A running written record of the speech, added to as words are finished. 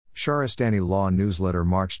Shahrastani Law Newsletter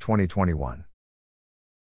March 2021.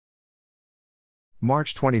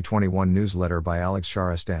 March 2021 newsletter by Alex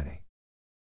Shahrastani.